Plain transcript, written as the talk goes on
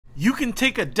You can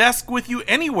take a desk with you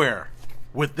anywhere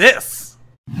with this.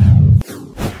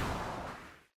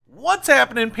 What's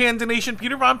happening, Panda Nation?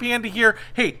 Peter Von Panda here.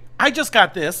 Hey, I just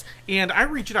got this, and I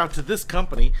reached out to this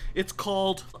company. It's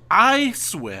called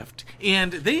iSwift,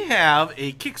 and they have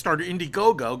a Kickstarter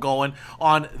Indiegogo going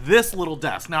on this little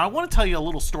desk. Now, I want to tell you a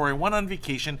little story. I went on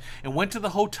vacation and went to the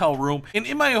hotel room, and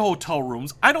in my hotel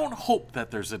rooms, I don't hope that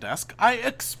there's a desk. I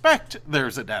expect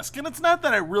there's a desk, and it's not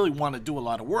that I really want to do a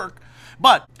lot of work,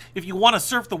 but if you want to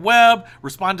surf the web,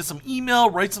 respond to some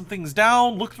email, write some things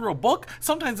down, look through a book,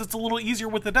 sometimes it's a little easier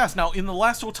with the desk. Now, in the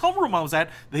last hotel room I was at,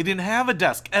 they didn't have a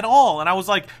desk at all, and I was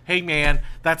like, hey man,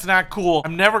 that's not cool.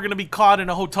 I'm never going to be caught in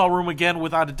a hotel room again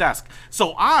without a desk.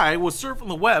 So I was surfing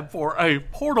the web for a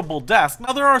portable desk.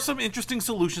 Now, there are some interesting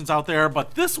solutions out there,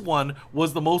 but this one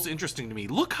was the most interesting to me.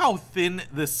 Look how thin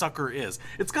this sucker is.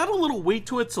 It's got a little weight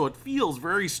to it, so it feels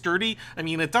very sturdy. I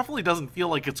mean, it definitely doesn't feel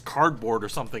like it's cardboard or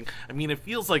something. I mean, it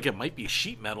feels like it might be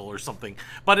sheet metal or something,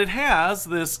 but it has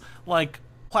this like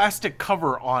plastic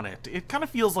cover on it. It kind of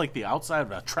feels like the outside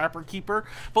of a Trapper Keeper,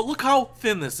 but look how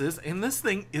thin this is, and this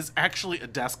thing is actually a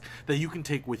desk that you can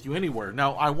take with you anywhere.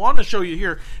 Now, I want to show you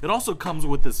here, it also comes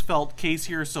with this felt case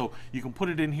here, so you can put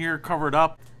it in here, cover it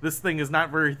up. This thing is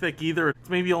not very thick either. It's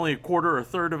maybe only a quarter or a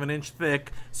third of an inch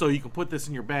thick, so you can put this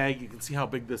in your bag. You can see how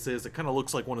big this is. It kind of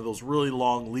looks like one of those really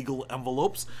long legal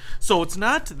envelopes. So it's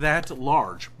not that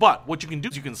large, but what you can do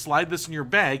is you can slide this in your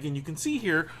bag, and you can see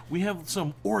here we have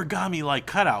some origami-like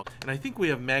cutout, and I think we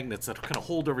have magnets that kind of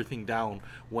hold everything down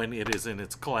when it is in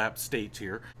its collapsed state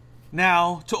here.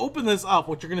 Now, to open this up,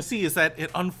 what you're going to see is that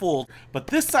it unfolds, but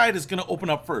this side is going to open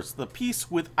up first, the piece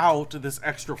without this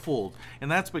extra fold, and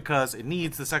that's because it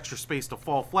needs this extra space to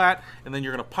fall flat, and then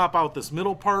you're going to pop out this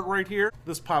middle part right here.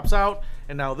 This pops out,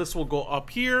 and now this will go up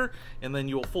here, and then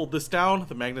you'll fold this down.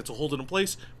 The magnets will hold it in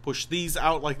place, push these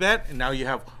out like that, and now you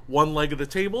have one leg of the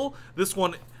table. This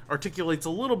one articulates a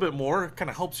little bit more, kind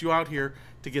of helps you out here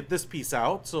to get this piece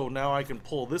out. So now I can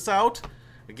pull this out,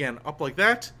 again, up like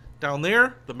that. Down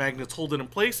there, the magnets hold it in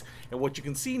place, and what you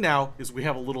can see now is we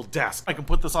have a little desk. I can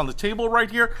put this on the table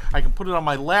right here. I can put it on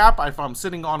my lap. If I'm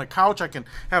sitting on a couch, I can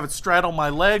have it straddle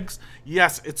my legs.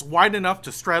 Yes, it's wide enough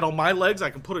to straddle my legs. I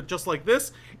can put it just like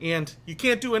this, and you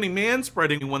can't do any man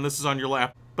spreading when this is on your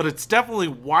lap, but it's definitely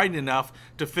wide enough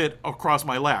to fit across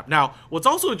my lap. Now, what's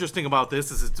also interesting about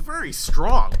this is it's very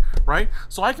strong, right?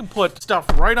 So I can put stuff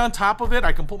right on top of it.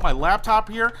 I can put my laptop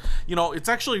here. You know, it's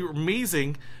actually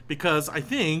amazing because I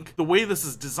think the way this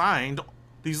is designed,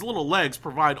 these little legs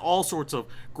provide all sorts of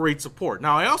great support.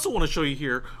 Now, I also want to show you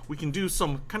here, we can do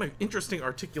some kind of interesting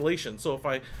articulation. So if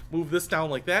I move this down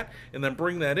like that and then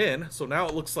bring that in, so now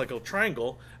it looks like a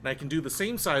triangle, and I can do the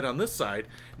same side on this side.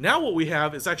 Now what we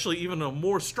have is actually even a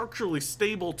more structurally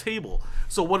stable table.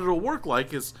 So what it'll work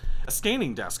like is a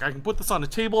standing desk. I can put this on a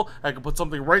table, I can put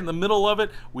something right in the middle of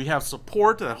it. We have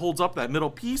support that holds up that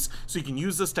middle piece, so you can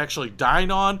use this to actually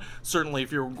dine on. Certainly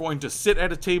if you're going to sit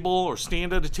at a table or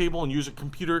stand at a table and use a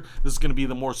computer, this is going to be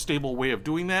the more stable way of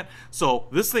doing that. So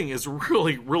this thing is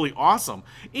really, really awesome.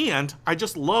 And I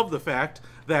just love the fact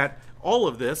that all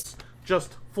of this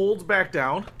just folds back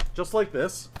down, just like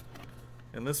this.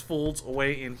 And this folds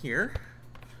away in here,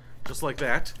 just like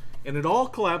that. And it all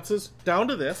collapses down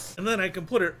to this. And then I can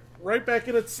put it right back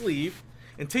in its sleeve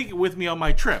and take it with me on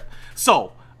my trip.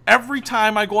 So every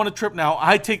time I go on a trip now,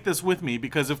 I take this with me,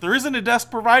 because if there isn't a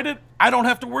desk provided, I don't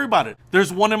have to worry about it.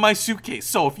 There's one in my suitcase.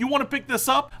 So if you want to pick this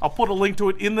up, I'll put a link to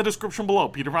it in the description below.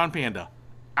 Peter Von Panda,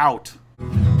 out.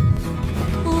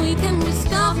 We can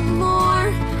discover more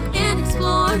and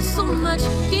explore so much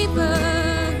deeper.